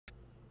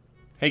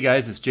Hey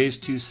guys, it's Jay's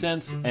 2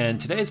 cents, and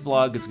today's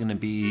vlog is going to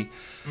be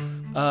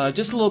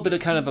just a little bit of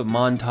kind of a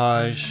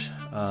montage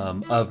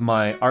of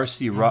my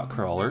RC rock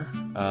crawler.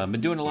 Been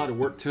doing a lot of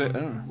work to it. I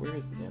don't know, where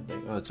is the damn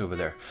thing? Oh, it's over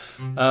there.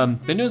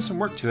 Been doing some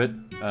work to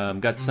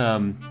it. Got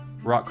some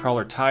rock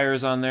crawler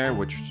tires on there,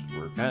 which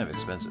were kind of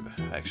expensive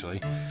actually.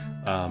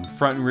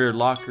 Front and rear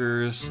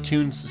lockers,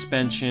 tuned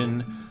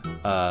suspension,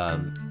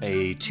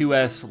 a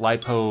 2S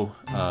LiPo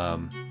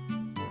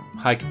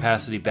high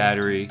capacity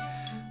battery.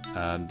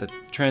 The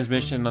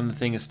transmission on the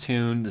thing is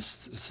tuned. The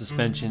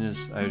suspension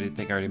is, I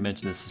think I already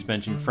mentioned the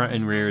suspension. Front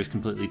and rear is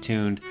completely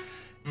tuned.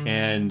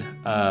 And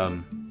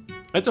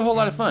it's a whole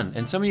lot of fun.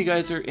 And some of you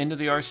guys are into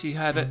the RC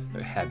habit.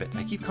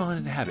 I keep calling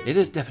it a habit. It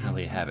is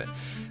definitely a habit.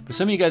 But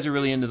some of you guys are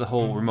really into the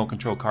whole remote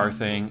control car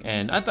thing.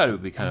 And I thought it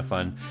would be kind of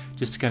fun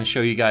just to kind of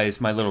show you guys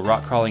my little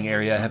rock crawling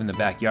area I have in the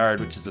backyard,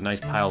 which is a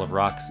nice pile of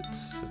rocks.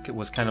 It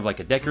was kind of like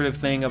a decorative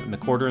thing up in the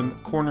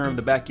corner of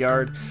the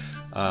backyard.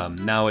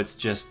 Now it's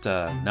just,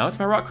 now it's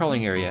my rock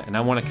crawling area, and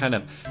I want to kind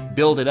of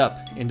build it up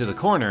into the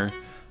corner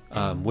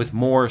with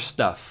more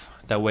stuff.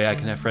 That way I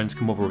can have friends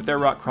come over with their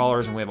rock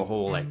crawlers and we have a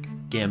whole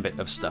like gambit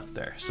of stuff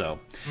there. So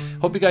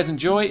hope you guys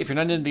enjoy. If you're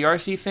not into the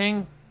RC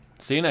thing,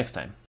 see you next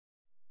time.